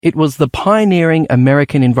It was the pioneering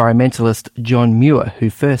American environmentalist John Muir who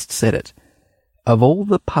first said it. Of all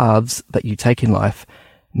the paths that you take in life,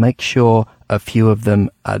 make sure a few of them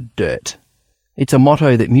are dirt. It's a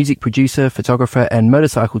motto that music producer, photographer and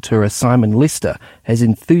motorcycle tourist Simon Lister has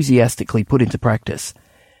enthusiastically put into practice.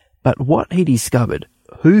 But what he discovered,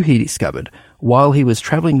 who he discovered, while he was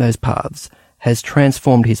travelling those paths, has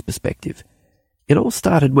transformed his perspective. It all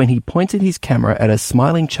started when he pointed his camera at a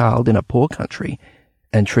smiling child in a poor country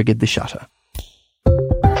and triggered the shutter.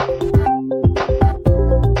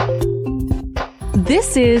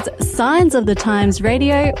 This is Signs of the Times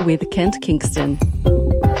Radio with Kent Kingston.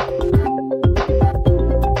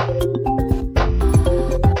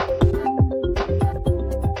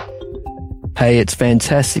 Hey, it's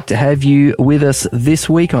fantastic to have you with us this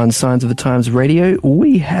week on Signs of the Times Radio.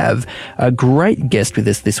 We have a great guest with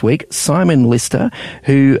us this week, Simon Lister,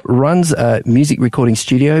 who runs a music recording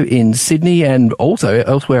studio in Sydney and also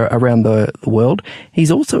elsewhere around the world.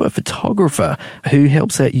 He's also a photographer who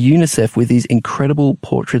helps out UNICEF with his incredible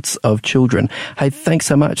portraits of children. Hey, thanks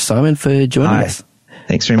so much, Simon, for joining us.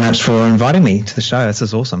 Thanks very much for inviting me to the show. This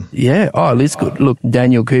is awesome. Yeah. Oh, it's good. Look,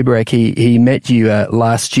 Daniel Kubarek, he met you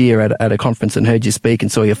last year at a conference and heard you speak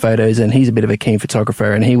and saw your photos, and he's a bit of a keen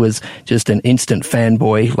photographer, and he was just an instant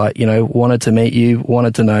fanboy, wanted to meet you,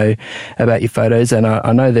 wanted to know about your photos, and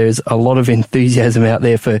I know there's a lot of enthusiasm out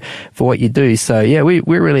there for what you do. So, yeah, we're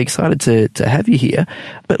really excited to have you here.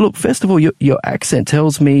 But look, first of all, your accent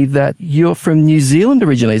tells me that you're from New Zealand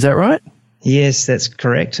originally. Is that right? Yes, that's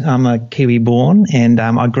correct. I'm a Kiwi born, and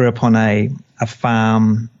I grew up on a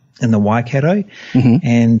farm in the Waikato. Mm-hmm.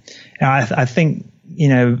 And I think,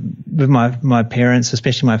 with my parents,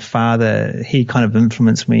 especially my father, he kind of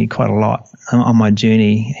influenced me quite a lot on my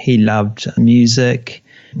journey. He loved music,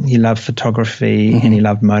 he loved photography, mm-hmm. and he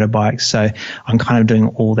loved motorbikes. So I'm kind of doing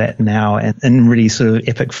all that now in really sort of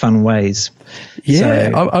epic, fun ways. Yeah,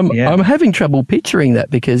 so, I'm having trouble picturing that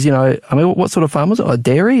because, what sort of farm was it? A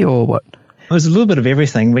dairy or what? It was a little bit of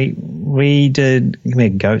everything. We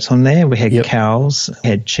had goats on there. We had cows, we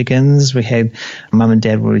had chickens. We had mum and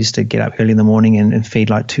dad used to get up early in the morning and feed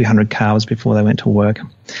like 200 cows before they went to work.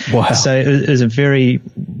 Wow. So it was a very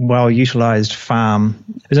well utilized farm.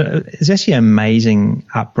 It was actually an amazing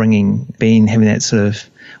upbringing, having that sort of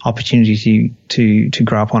opportunity to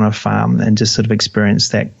grow up on a farm and just sort of experience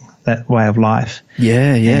that way of life.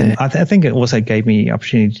 Yeah, yeah. And I think it also gave me the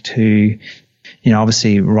opportunity to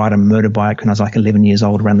obviously ride a motorbike when I was like 11 years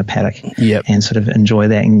old around the paddock. Yep. And sort of enjoy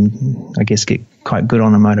that and I guess get quite good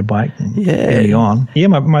on a motorbike early on. Yeah,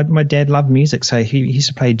 my dad loved music, so he used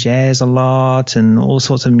to play jazz a lot and all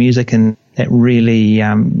sorts of music, and that really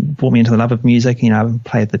brought me into the love of music. I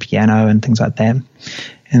played the piano and things like that.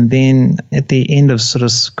 And then at the end of sort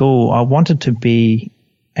of school, I wanted to be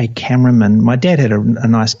a cameraman. My dad had a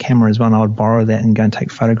nice camera as well, and I would borrow that and go and take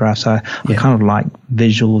photographs. So I kind of like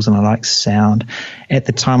visuals and I like sound. At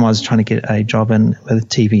the time, I was trying to get a job with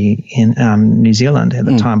TV in New Zealand at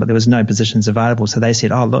the time, but there was no positions available. So they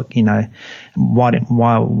said, "Oh, look,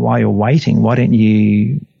 while you're waiting, why don't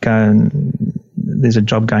you go and there's a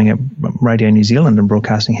job going at Radio New Zealand and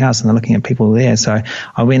Broadcasting House, and they're looking at people there." So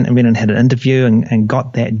I went and had an interview and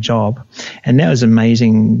got that job, and that was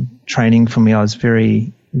amazing training for me. I was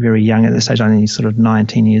very, very young at this stage, only sort of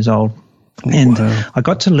 19 years old. And I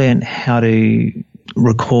got to learn how to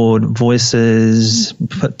record voices,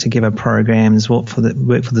 put together programs, work for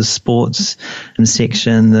the sports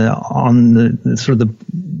section, the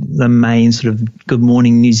main sort of Good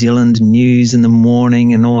Morning New Zealand news in the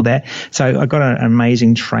morning and all that. So I got an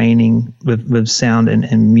amazing training with sound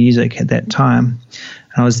and music at that time.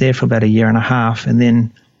 And I was there for about a year and a half, and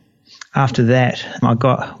then after that, not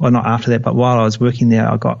after that, but while I was working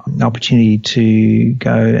there, I got an opportunity to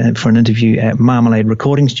go for an interview at Marmalade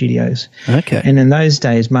Recording Studios. Okay. And in those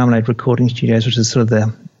days, Marmalade Recording Studios, which is sort of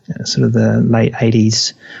the late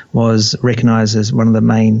 80s, was recognised as one of the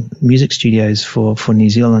main music studios for New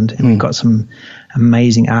Zealand. And we got some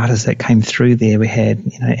amazing artists that came through there. We had,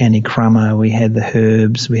 Annie Crummer, we had the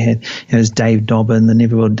Herbs, we had, there's Dave Dobbin, the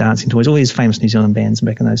Neverworld Dancing Toys, all these famous New Zealand bands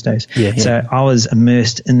back in those days. Yeah. So I was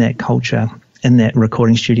immersed in that culture, in that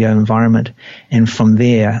recording studio environment. And from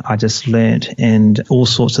there, I just learnt and all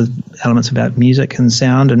sorts of elements about music and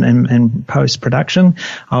sound and post-production.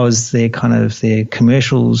 I was their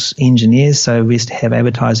commercials engineers. So we used to have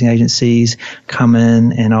advertising agencies come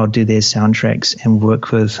in and I would do their soundtracks and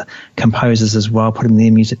work with composers as well, putting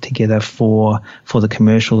their music together for the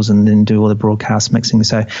commercials and then do all the broadcast mixing.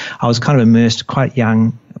 So I was kind of immersed quite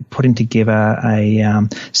young, putting together a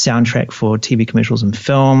soundtrack for TV commercials and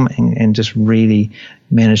film and just really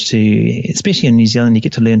managed to, especially in New Zealand, you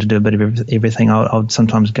get to learn to do a bit of everything. I would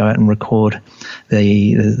sometimes go out and record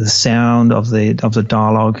the sound of the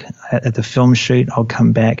dialogue at the film shoot. I'll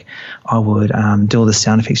come back. I would do all the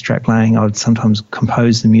sound effects, track laying. I would sometimes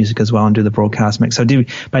compose the music as well and do the broadcast mix. So I do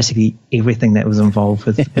basically everything that was involved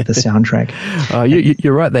with the soundtrack.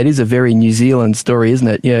 You're right. That is a very New Zealand story, isn't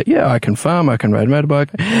it? Yeah. I can farm. I can ride a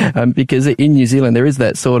motorbike. Because in New Zealand there is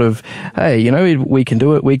that sort of, hey, we can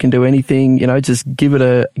do it. We can do anything. Just give it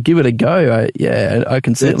a go. I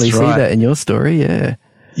can certainly see that in your story. Yeah.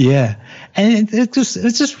 Yeah. And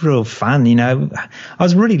it's just real fun. I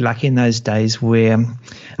was really lucky in those days where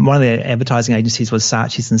one of the advertising agencies was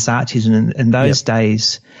Saatchi's and Saatchi's. And in those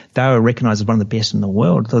days, they were recognized as one of the best in the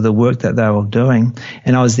world for the work that they were doing.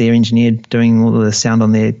 And I was their engineer doing all the sound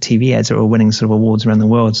on their TV ads that were winning sort of awards around the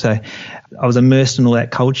world. So I was immersed in all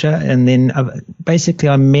that culture. And then basically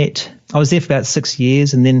I was there for about 6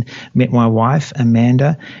 years and then met my wife,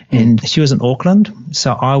 Amanda, and she was in Auckland.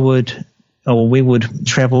 So we would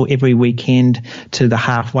travel every weekend to the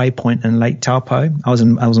halfway point in Lake Taupo. I was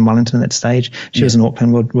in Wellington at that stage. She was in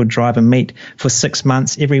Auckland. We'd drive and meet for 6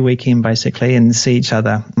 months every weekend basically and see each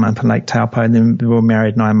other up in Lake Taupo. And then we were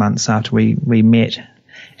married 9 months after we met.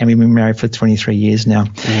 And we've been married for 23 years now.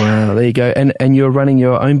 Wow, there you go. And you're running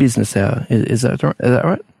your own business now. Is that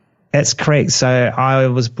right? That's correct. So I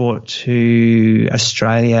was brought to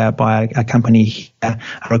Australia by a company here, a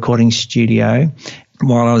recording studio.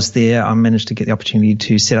 While I was there, I managed to get the opportunity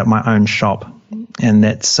to set up my own shop, and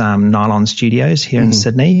that's Nylon Studios here in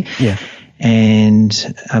Sydney. Yeah.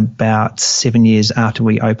 And about 7 years after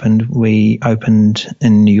we opened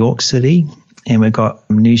in New York City. And we've got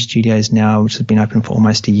new studios now, which has been open for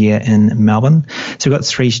almost a year in Melbourne. So we've got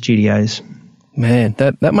 3 studios. Man,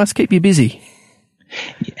 that must keep you busy.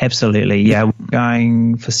 Absolutely, yeah. We're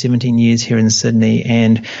going for 17 years here in Sydney,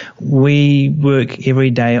 and we work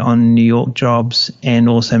every day on New York jobs and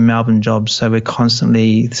also Melbourne jobs. So we're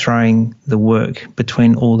constantly throwing the work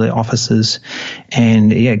between all the offices,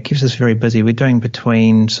 and it keeps us very busy. We're doing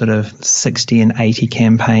between sort of 60 and 80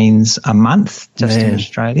 campaigns a month just in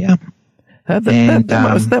Australia.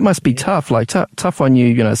 That must be tough, tough on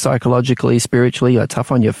you, psychologically, spiritually,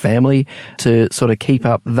 tough on your family to sort of keep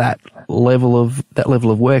up that level of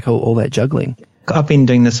work, all that juggling. I've been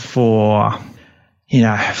doing this for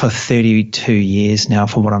 32 years now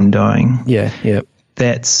for what I'm doing. Yeah.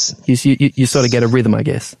 That's you sort of get a rhythm, I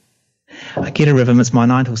guess. I get a rhythm. It's my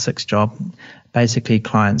 9 till 6 job. Basically,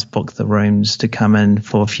 clients book the rooms to come in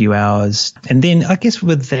for a few hours, and then I guess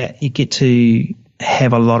with that you get to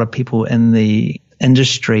have a lot of people in the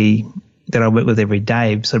industry that I work with every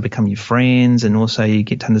day sort of become your friends, and also you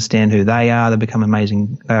get to understand who they are. They become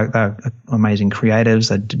amazing creatives,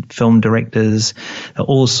 they're film directors, they're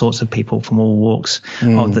all sorts of people from all walks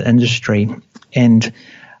of the industry. And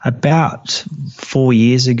about 4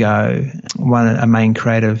 years ago, a main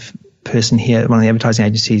creative person here at one of the advertising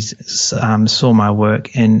agencies saw my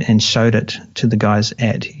work and showed it to the guys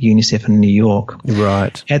at UNICEF in New York.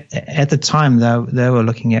 Right. At the time, they were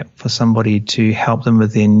looking for somebody to help them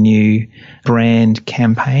with their new brand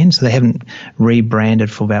campaign. So they haven't rebranded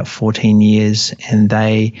for about 14 years, and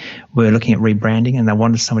they were looking at rebranding, and they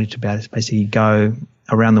wanted somebody to basically go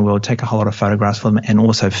around the world, take a whole lot of photographs for them, and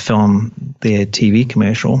also film their TV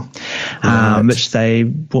commercial, which they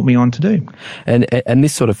brought me on to do. And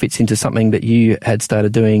this sort of fits into something that you had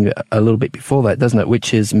started doing a little bit before that, doesn't it?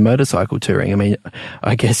 Which is motorcycle touring. I mean,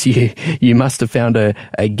 I guess you must have found a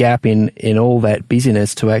gap in all that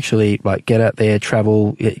busyness to actually get out there,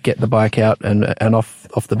 travel, get the bike out and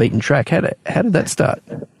off the beaten track. How did that start?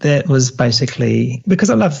 That was basically because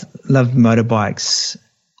I love motorbikes.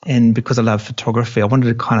 And because I love photography, I wanted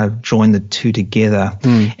to kind of join the two together.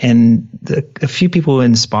 And a few people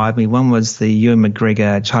inspired me. One was the Ewan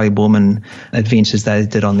McGregor, Charlie Borman adventures they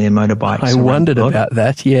did on their motorbikes. I wondered about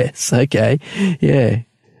that. Yes. Okay. Yeah.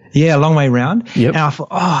 Yeah, a long way round. Yep. And I thought,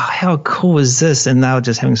 how cool is this? And they were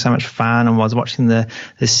just having so much fun. And I was watching the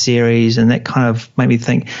series, and that kind of made me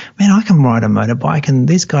think, man, I can ride a motorbike, and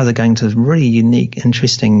these guys are going to really unique,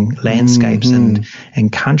 interesting landscapes and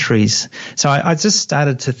countries. So I just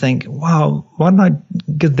started to think, wow, why don't I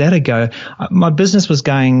give that a go? My business was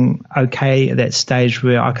going okay at that stage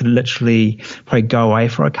where I could literally probably go away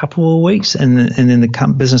for a couple of weeks, and then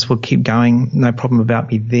the business would keep going, no problem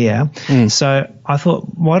about me there. So I thought,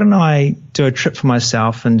 why don't I do a trip for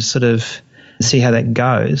myself and sort of see how that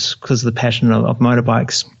goes, because of the passion of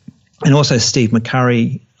motorbikes. And also Steve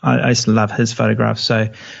McCurry I used to love his photographs. So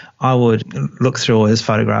I would look through all his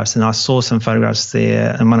photographs, and I saw some photographs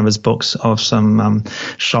there in one of his books of some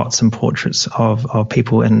shots and portraits of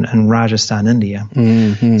people in Rajasthan, India.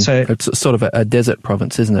 Mm-hmm. So it's sort of a desert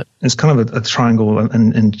province, isn't it? It's kind of a triangle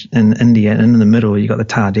in India, and in the middle you got the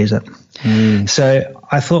Thar Desert. So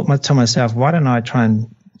I thought to myself, why don't I try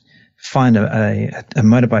and find a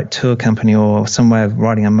motorbike tour company or some way of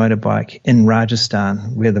riding a motorbike in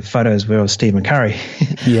Rajasthan where the photos were of Steve McCurry.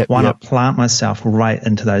 Why not plant myself right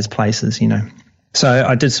into those places, you know? So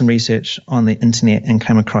I did some research on the internet and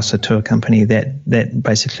came across a tour company that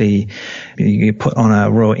basically you put on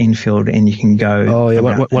a Royal Enfield and you can go. Oh, yeah,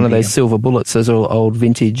 one of those silver bullets, those old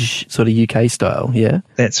vintage sort of UK style, yeah?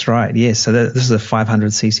 That's right, yes. So this is a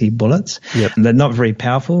 500cc bullets. Yep. They're not very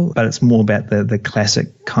powerful, but it's more about the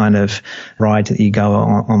classic kind of ride that you go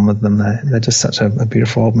on with them. They're just such a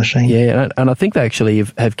beautiful old machine. Yeah, and I think they actually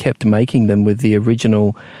have kept making them with the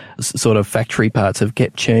original sort of factory parts, have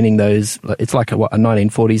kept churning those. It's like a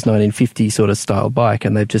 1940s, 1950s sort of style bike,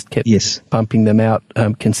 and they've just kept pumping them out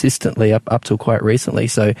consistently up till quite recently.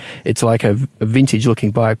 So it's like a vintage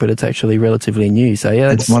looking bike, but it's actually relatively new. So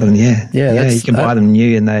yeah, it's modern. Yeah, you can buy them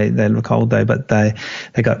new and they look old though, but they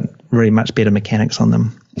got really much better mechanics on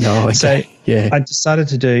them. Oh, okay. So I decided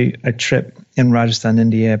to do a trip in Rajasthan,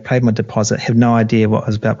 India, paid my deposit, have no idea what I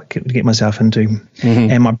was about to get myself into.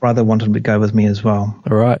 And my brother wanted to go with me as well.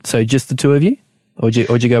 All right. So just the two of you? Or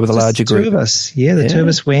did you go with a larger group? The two of us. Yeah, the two of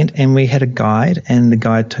us went, and we had a guide, and the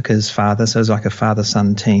guide took his father, so it was like a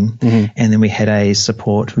father-son team. And then we had a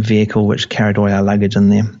support vehicle which carried all our luggage in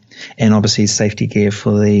there. And obviously safety gear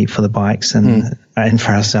for the bikes and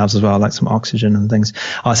for ourselves as well, like some oxygen and things.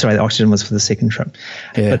 Oh, sorry, the oxygen was for the second trip.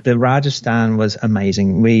 Yeah. But the Rajasthan was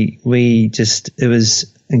amazing. It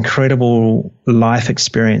was incredible life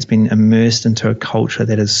experience, being immersed into a culture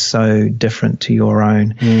that is so different to your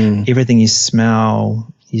own. Everything you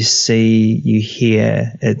smell, you see, you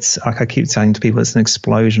hear, it's like I keep saying to people, it's an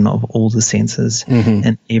explosion of all the senses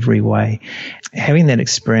in every way. Having that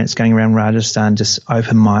experience going around Rajasthan just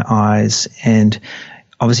opened my eyes, and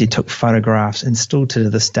obviously took photographs, and still to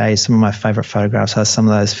this day, some of my favorite photographs are some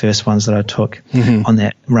of those first ones that I took on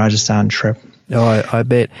that Rajasthan trip. Oh, I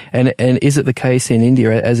bet. And is it the case in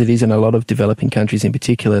India, as it is in a lot of developing countries in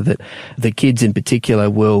particular, that the kids in particular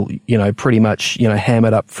will, pretty much, ham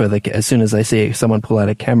it up as soon as they see someone pull out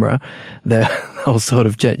a camera, they'll sort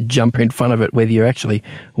of jump in front of it, whether you're actually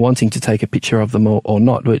wanting to take a picture of them or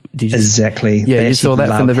not. Exactly. Yeah, you saw that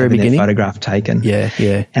from the very beginning? Photograph taken. Yeah.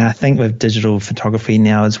 And I think with digital photography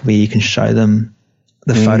now is where you can show them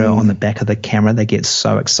the photo on the back of the camera. They get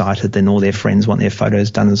so excited, then all their friends want their photos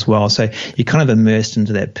done as well. So you're kind of immersed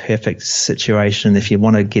into that perfect situation. If you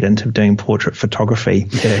want to get into doing portrait photography,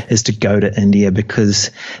 is to go to India, because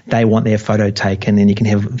they want their photo taken, and you can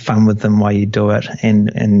have fun with them while you do it,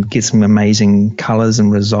 and get some amazing colors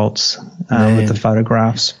and results with the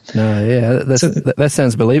photographs. No, yeah, that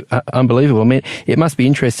sounds unbelievable. I mean, it must be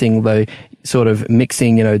interesting though, sort of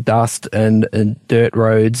mixing, dust and dirt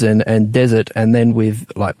roads and desert, and then with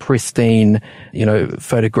like pristine,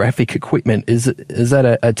 photographic equipment. Is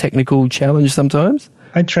that a technical challenge sometimes?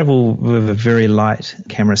 I travel with a very light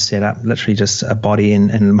camera setup, literally just a body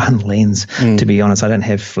and one lens, to be honest. I don't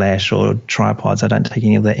have flash or tripods. I don't take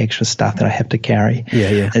any of the extra stuff that I have to carry.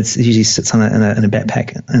 Yeah. It usually sits in a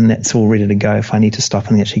backpack, and that's all ready to go if I need to stop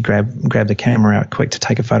and actually grab the camera out quick to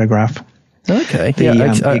take a photograph. Okay.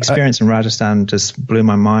 The experience in Rajasthan just blew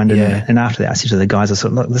my mind. And after that, I said to the guys, I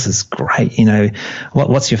said, look, this is great.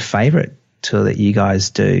 What's your favorite tour that you guys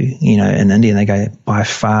do, in India? And they go, by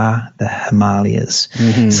far, the Himalayas.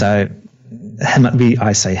 So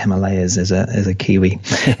I say Himalayas as a Kiwi,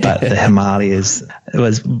 but the Himalayas, it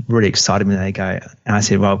was really exciting when they go. And I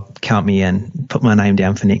said, well, count me in, put my name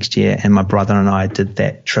down for next year. And my brother and I did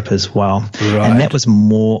that trip as well. Right. And that was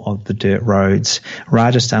more of the dirt roads.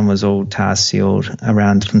 Rajasthan was all tar sealed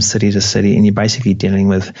around from city to city. And you're basically dealing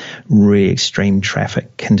with really extreme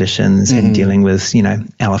traffic conditions and dealing with,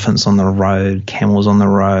 elephants on the road, camels on the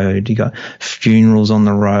road. You got funerals on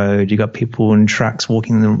the road. You got people in trucks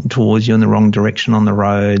walking towards you in the wrong direction on the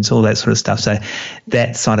roads, all that sort of stuff. So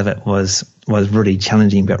that side of it was really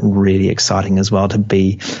challenging, but really exciting as well to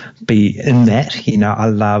be in that.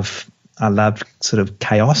 I loved sort of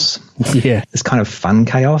chaos. Yeah. It's kind of fun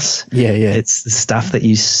chaos. Yeah, yeah. It's the stuff that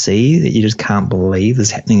you see that you just can't believe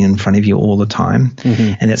is happening in front of you all the time.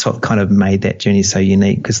 Mm-hmm. And that's what kind of made that journey so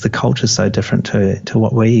unique, because the culture is so different to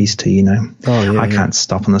what we're used to, you know. Oh, yeah, I can't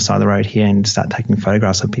stop on the side of the road here and start taking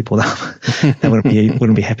photographs of people that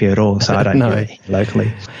wouldn't be happy at all. So I don't do it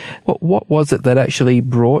locally. What was it that actually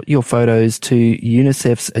brought your photos to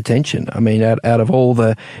UNICEF's attention? I mean, out of all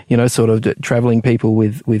the, you know, sort of traveling people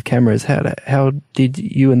with cameras, how did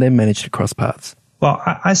you and them manage to cross paths? Well,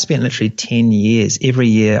 I spent literally 10 years. Every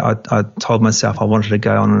year I told myself I wanted to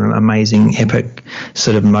go on an amazing, epic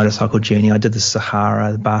sort of motorcycle journey. I did the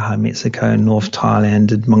Sahara, Baja, Mexico, North Thailand,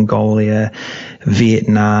 did Mongolia,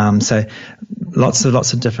 Vietnam. So lots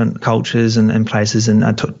of different cultures and places, and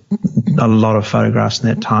I took a lot of photographs in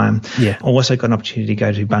that time. Yeah. I also got an opportunity to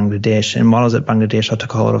go to Bangladesh, and while I was at Bangladesh, I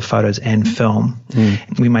took a lot of photos and film.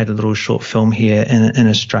 We made a little short film here in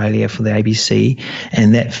Australia for the ABC,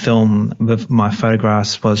 and that film with my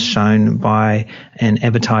photographs was shown by an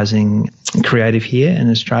advertising creative here in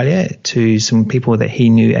Australia to some people that he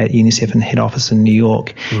knew at UNICEF and head office in New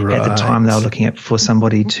York. Right. At the time, they were looking for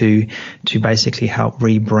somebody to basically help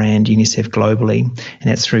rebrand UNICEF globally, and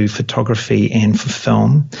that's through photography and for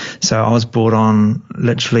film. So I was brought on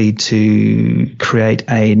literally to create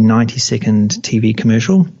a 90-second TV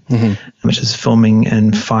commercial, which is filming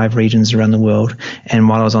in 5 regions around the world. And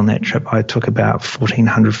while I was on that trip, I took about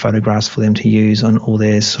 1,400 photographs for them to use on all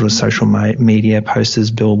their sort of social media,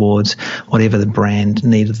 posters, billboards, whatever the brand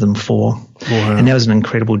needed them for. Wow. And that was an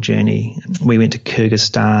incredible journey. We went to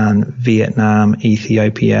Kyrgyzstan, Vietnam,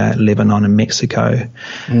 Ethiopia, Lebanon, and Mexico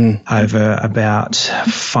over about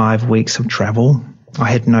 5 weeks of travel. I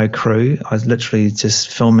had no crew. I was literally just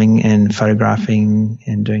filming and photographing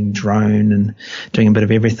and doing drone and doing a bit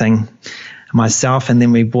of everything myself. And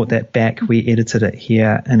then we brought that back. We edited it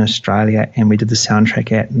here in Australia, and we did the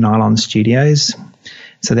soundtrack at Nylon Studios.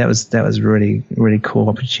 So that was really, really cool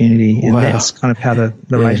opportunity. And that's kind of how the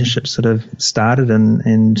relationship sort of started,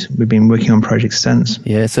 and we've been working on projects since.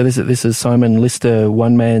 Yeah, so this is Simon Lister, the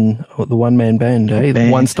one man band, eh?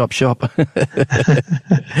 The one-stop shop.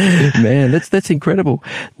 Man, that's incredible.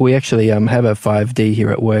 We actually have a 5D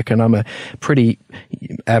here at work, and I'm a pretty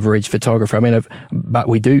average photographer. I mean, but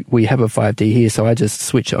we have a 5D here, so I just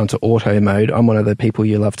switch it onto auto mode. I'm one of the people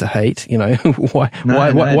you love to hate, you know.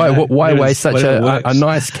 Why waste such a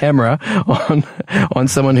nice camera on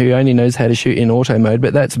someone who only knows how to shoot in auto mode?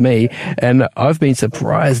 But that's me, and I've been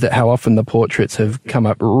surprised at how often the portraits have come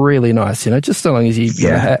up really nice, you know, just so long as you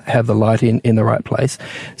have the light in the right place.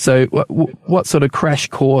 So what sort of crash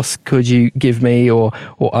course could you give me or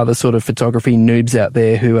other sort of photography noobs out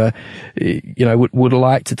there who are, you know, would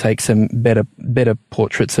like to take some better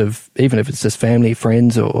portraits of, even if it's just family,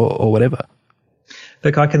 friends or whatever?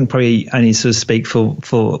 Look, I can probably only sort of speak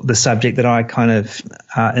for the subject that I kind of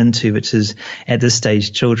are into, which is at this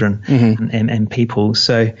stage children and people.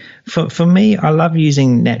 So for me, I love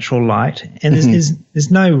using natural light, and there's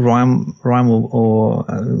no rhyme or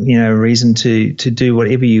you know, reason to do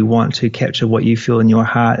whatever you want to capture what you feel in your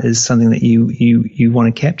heart is something that you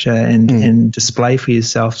want to capture and display for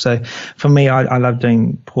yourself. So for me, I love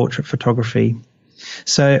doing portrait photography.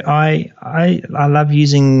 So I love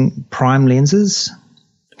using prime lenses.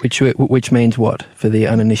 Which means what for the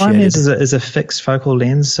uninitiated? Prime lens is a fixed focal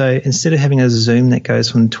lens. So instead of having a zoom that goes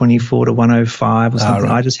from 24 to 105 or something,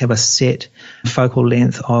 I just have a set focal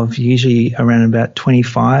length of usually around about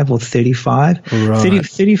 25 or 35. Right.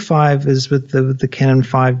 35 is with the Canon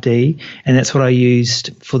 5D, and that's what I used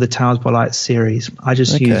for the Tales by Light series. I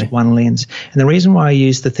just used one lens. And the reason why I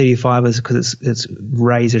use the 35 is because it's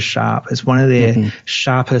razor sharp. It's one of their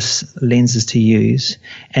sharpest lenses to use.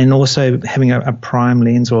 And also having a prime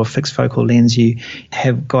lens or a fixed focal lens, you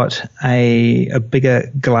have got a bigger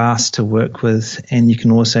glass to work with, and you can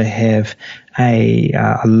also have a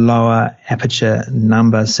lower aperture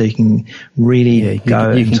number, so you can really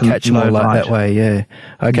go. You can catch more light that way. Yeah.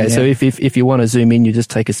 Okay. Yeah. So if you want to zoom in, you just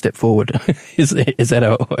take a step forward. Is that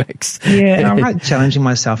how it works? Yeah, and I'm like challenging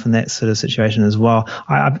myself in that sort of situation as well.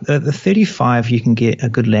 The 35, you can get a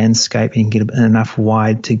good landscape. You can get enough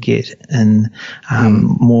wide to get in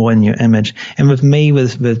more in your image. And with me,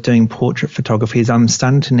 with doing portrait photography, is I'm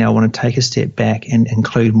starting to now want to take a step back and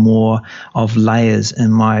include more of layers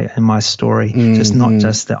in my story. Just not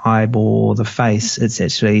just the eyeball or the face. It's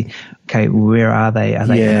actually, okay, where are they? Are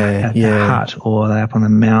they at the hut, or are they up on a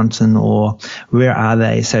mountain, or where are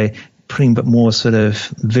they? So putting a bit more sort of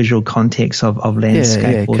visual context of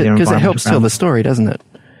landscape or their environment. Because it helps tell the story, doesn't it?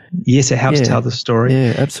 Yes, it helps tell the story.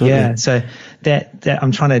 Yeah, absolutely. Yeah, so that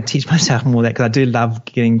I'm trying to teach myself more of that, because I do love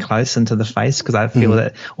getting close into the face, because I feel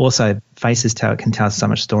that also faces can tell so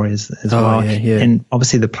much stories as well. Yeah. And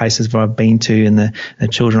obviously the places where I've been to and the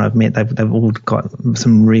children I've met, they've all got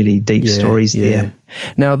some really deep stories there.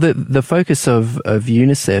 Now, the focus of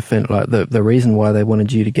UNICEF and like the reason why they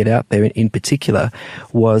wanted you to get out there in particular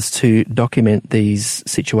was to document these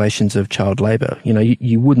situations of child labour. You know,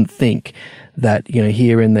 you wouldn't think that, you know,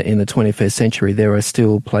 here in the 21st century, there are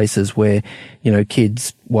still places where, you know,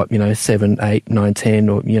 kids, 7, 8, 9, 10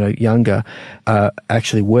 or, you know, younger, are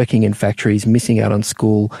actually working in factories, missing out on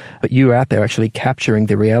school. But you're out there actually capturing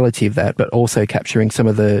the reality of that, but also capturing some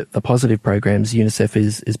of the positive programs UNICEF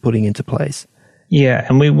is putting into place. Yeah,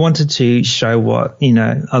 and we wanted to show what, you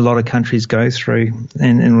know, a lot of countries go through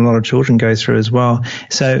and a lot of children go through as well.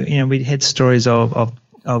 So, you know, we had stories of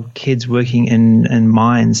kids working in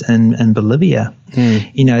mines in Bolivia.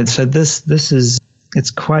 You know, so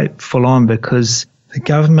it's quite full on, because the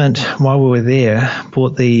government, while we were there,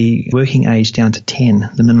 brought the working age down to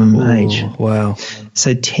 10, the minimum age. Wow.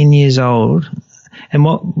 So 10 years old. And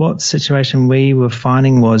what situation we were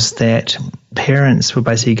finding was that parents were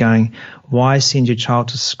basically going, why send your child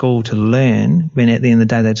to school to learn when at the end of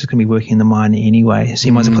the day they're just going to be working in the mine anyway? So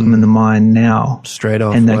you might as well put them in the mine now. Straight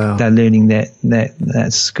off. And they're learning that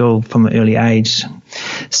skill from an early age,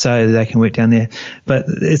 so they can work down there. But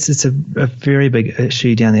it's a very big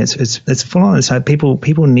issue down there. It's full on. So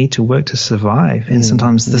people need to work to survive, and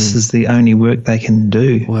sometimes this is the only work they can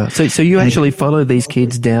do. Wow. So you actually followed these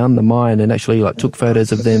kids down the mine and actually like took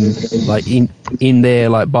photos of them like in there,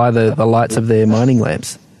 like by the lights of their mining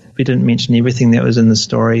lamps. We didn't mention everything that was in the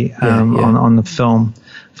story on the film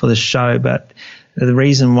for the show, but the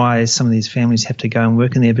reason why some of these families have to go and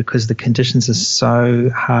work in there, because the conditions are so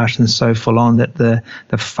harsh and so full on that the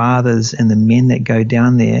fathers and the men that go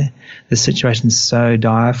down there, the situation's so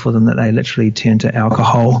dire for them that they literally turn to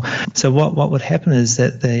alcohol. So what would happen is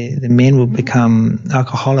that the men would become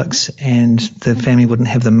alcoholics and the family wouldn't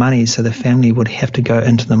have the money, so the family would have to go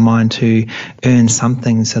into the mine to earn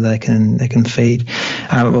something so they can feed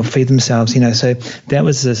themselves. You know, so that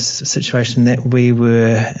was the situation that we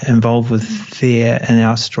were involved with there in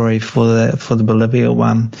our story for the Bolivia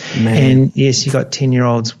one. Man. And yes, you got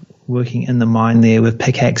 10-year-olds working in the mine there with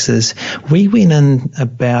pickaxes. We went in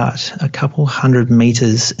about a couple 100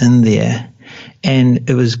 meters in there, and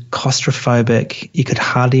it was claustrophobic. You could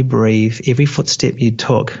hardly breathe. Every footstep you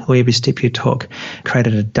took, or every step you took,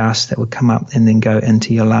 created a dust that would come up and then go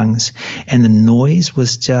into your lungs. And the noise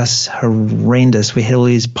was just horrendous. We had all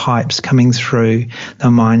these pipes coming through the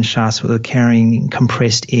mine shafts that were carrying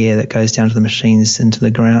compressed air that goes down to the machines into the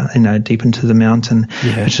ground, you know, deep into the mountain,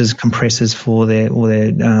 which is compressors for all their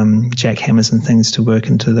jackhammers and things to work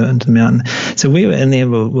into the mountain. So we were in there,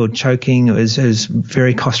 we were choking. It was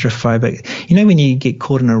very claustrophobic. You know, when you get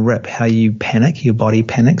caught in a rip, how you panic, your body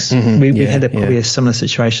panics. We had probably a similar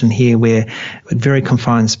situation here, where very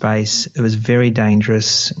confined space, it was very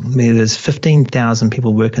dangerous. There's 15,000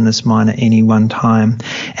 people work in this mine at any one time,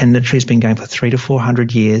 and literally it's been going for 300 to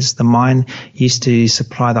 400 years. The mine used to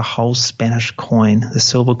supply the whole Spanish coin, the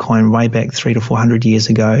silver coin, way back 300 to 400 years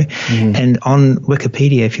ago. And on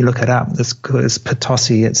Wikipedia, if you look it up, this is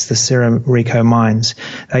Potosi, it's the Cerro Rico mines.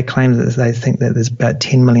 They claim that they think that there's about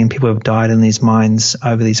 10 million people have died in these mines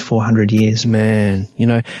over these 400 years. Man, you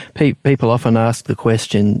know, people often ask the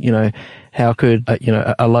question, you know, how could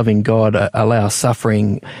a loving God allow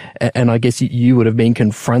suffering? And I guess you would have been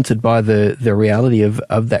confronted by the reality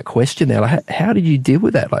of that question there. Like, how did you deal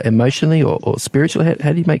with that, like emotionally or spiritually?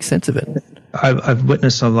 How do you make sense of it? I've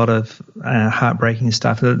witnessed a lot of heartbreaking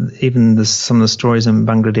stuff. Even some of the stories in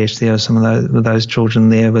Bangladesh, there are some of those children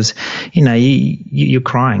there was, you know, you're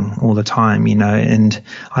crying all the time, you know. And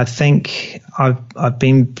I think I've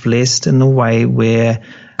been blessed in a way where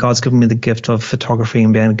God's given me the gift of photography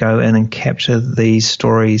and being able to go in and capture these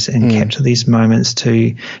stories and capture these moments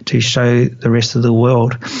to show the rest of the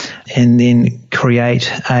world, and then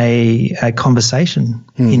create a conversation,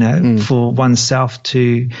 you know, for oneself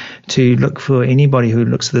to look for. Anybody who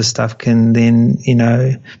looks at this stuff can then, you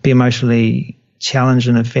know, be emotionally challenged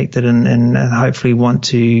and affected and hopefully want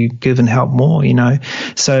to give and help more, you know.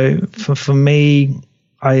 So for me,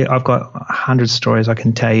 I've got 100 stories I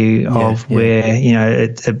can tell you where, you know,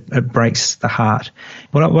 it breaks the heart.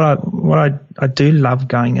 What I do love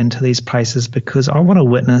going into these places, because I want to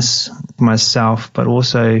witness myself, but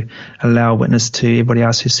also allow witness to everybody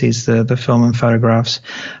else who sees the film and photographs.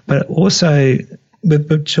 But also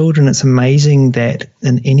with children, it's amazing that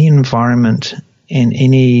in any environment, in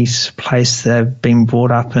any place they've been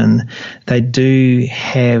brought up in, they do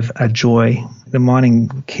have a joy. The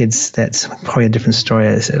mining kids, that's probably a different story.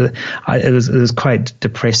 It was quite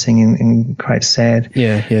depressing and quite sad.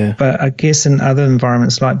 Yeah. But I guess in other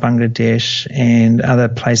environments like Bangladesh and other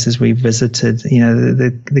places we visited,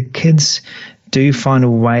 the kids do find a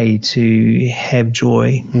way to have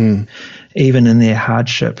joy. Even in their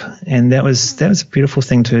hardship, and that was a beautiful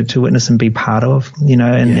thing to witness and be part of,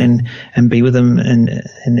 and be with them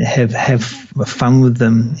and have fun with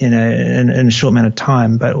them, in a short amount of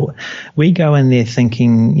time. But we go in there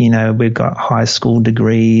thinking, we've got high school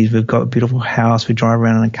degrees, we've got a beautiful house, we drive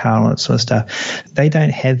around in a car, all that sort of stuff. They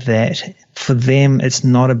don't have that. For them, it's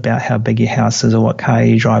not about how big your house is or what car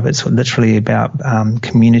you drive. It's literally about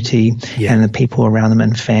community and the people around them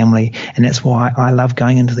and family. And that's why I love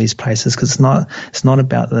going into these places, because it's not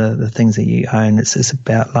about the things that you own. It's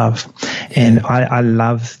about love. And I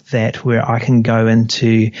love that, where I can go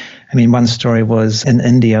into, one story was in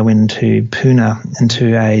India. I went to Pune,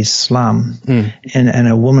 into a slum, and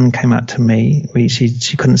a woman came up to me.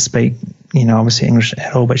 She couldn't speak, obviously English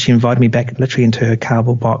at all, but she invited me back literally into her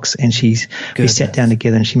cardboard box, and we sat down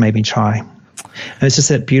together and she made me try. It was just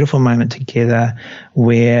that beautiful moment together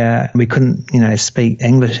where we couldn't, speak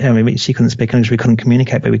English. She couldn't speak English, we couldn't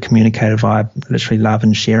communicate, but we communicated via literally love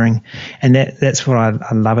and sharing. And that's what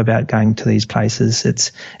I love about going to these places.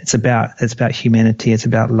 It's about humanity, it's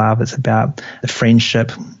about love, it's about the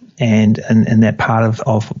friendship. And that part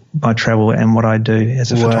of my travel and what I do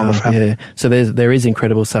as a photographer. Yeah. So there is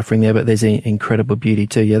incredible suffering there, but there's incredible beauty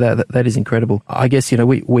too. Yeah, that is incredible. I guess,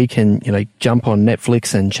 we can, jump on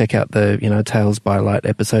Netflix and check out the, Tales by Light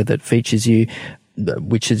episode that features you,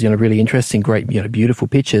 which is, really interesting, great, beautiful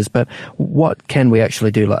pictures. But what can we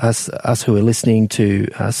actually do, like us who are listening to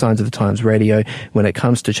Signs of the Times radio, when it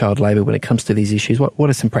comes to child labour, when it comes to these issues, what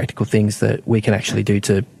are some practical things that we can actually do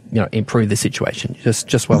to improve the situation,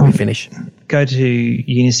 just while we finish? Go to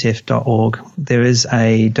unicef.org. There is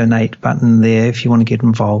a donate button there if you want to get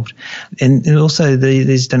involved. And also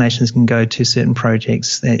these donations can go to certain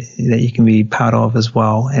projects that you can be part of as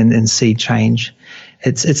well and see change.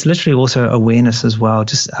 It's literally also awareness as well,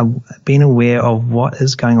 just being aware of what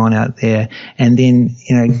is going on out there, and then,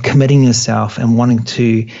 committing yourself and wanting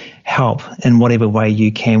to help in whatever way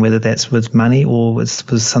you can, whether that's with money or with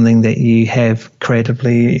something that you have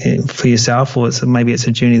creatively for yourself, or maybe it's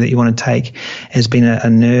a journey that you want to take as being a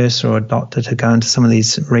nurse or a doctor, to go into some of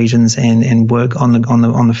these regions and work on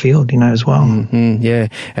the field, as well. Mm-hmm, yeah,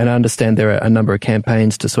 and I understand there are a number of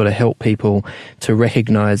campaigns to sort of help people to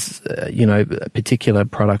recognise, particular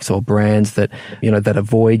products or brands that, that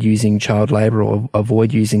avoid using child labour or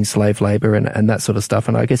avoid using slave labour and that sort of stuff.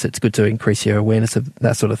 And I guess it's good to increase your awareness of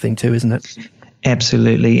that sort of thing too, isn't it?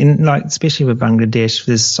 Absolutely. And especially with Bangladesh,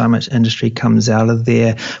 there's so much industry comes out of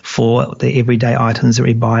there for the everyday items that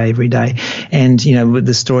we buy every day. And, with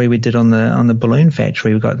the story we did on the balloon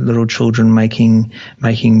factory, we've got little children making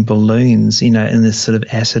balloons, in this sort of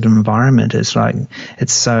acid environment. It's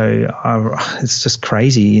just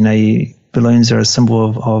crazy, balloons are a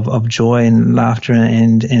symbol of joy and laughter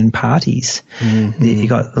and parties. Mm-hmm. You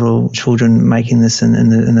got little children making this in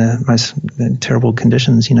the most terrible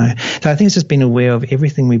conditions, So I think it's just being aware of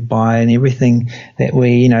everything we buy and everything that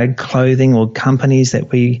we, clothing or companies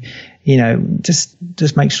that we, just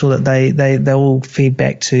make sure that they all feed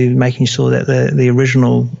back to making sure that the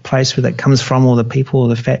original place where that comes from, or the people or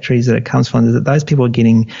the factories that it comes from, that those people are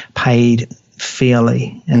getting paid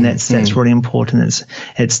fairly, and that's really important.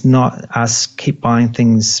 It's not us keep buying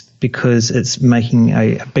things because it's making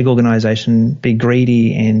a big organization be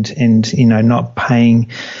greedy and not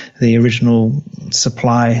paying the original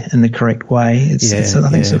supply in the correct way. I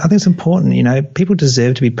think it's important. People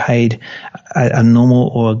deserve to be paid a normal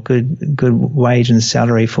or a good wage and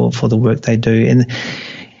salary for the work they do. And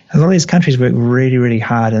a lot of these countries work really, really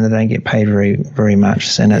hard and they don't get paid very, very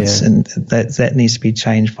much. And that needs to be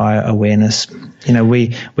changed via awareness.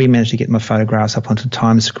 We managed to get my photographs up onto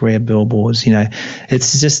Times Square billboards.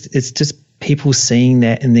 It's just people seeing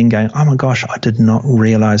that and then going, oh my gosh, I did not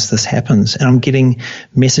realize this happens. And I'm getting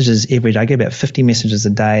messages every day. I get about 50 messages a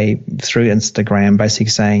day through Instagram basically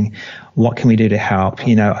saying, what can we do to help?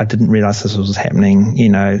 I didn't realize this was happening.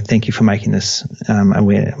 Thank you for making this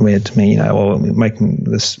aware to me, or making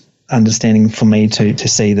this understanding for me to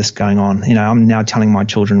see this going on. You know, I'm now telling my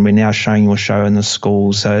children, we're now showing your show in the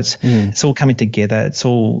schools. So it's all coming together. It's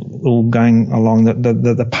all going along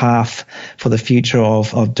the path for the future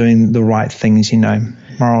of doing the right things, you know,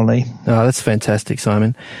 morally. Oh, that's fantastic,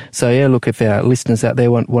 Simon. So yeah, look, if our listeners out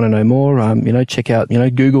there want to know more, you know, check out, you know,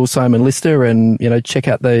 Google Simon Lister and, you know, check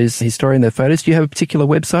out his story and their photos. Do you have a particular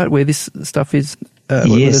website where this stuff is,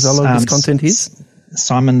 yes, where a lot of this content is?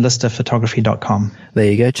 SimonListerPhotography.com. There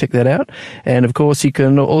you go. Check that out. And of course, you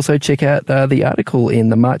can also check out the article in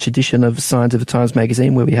the March edition of Signs of the Times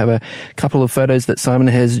magazine, where we have a couple of photos that Simon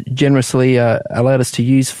has generously allowed us to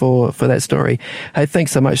use for that story. Hey,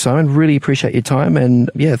 thanks so much, Simon. Really appreciate your time. And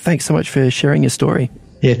yeah, thanks so much for sharing your story.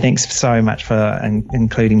 Yeah, thanks so much for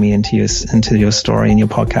including me into your story and your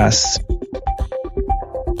podcasts.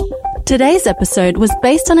 Today's episode was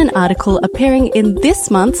based on an article appearing in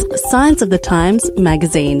this month's Signs of the Times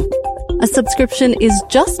magazine. A subscription is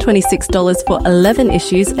just $26 for 11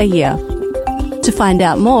 issues a year. To find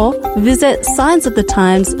out more, visit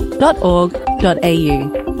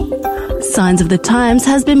signsofthetimes.org.au. Signs of the Times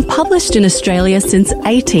has been published in Australia since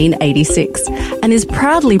 1886 and is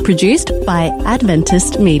proudly produced by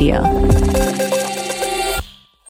Adventist Media.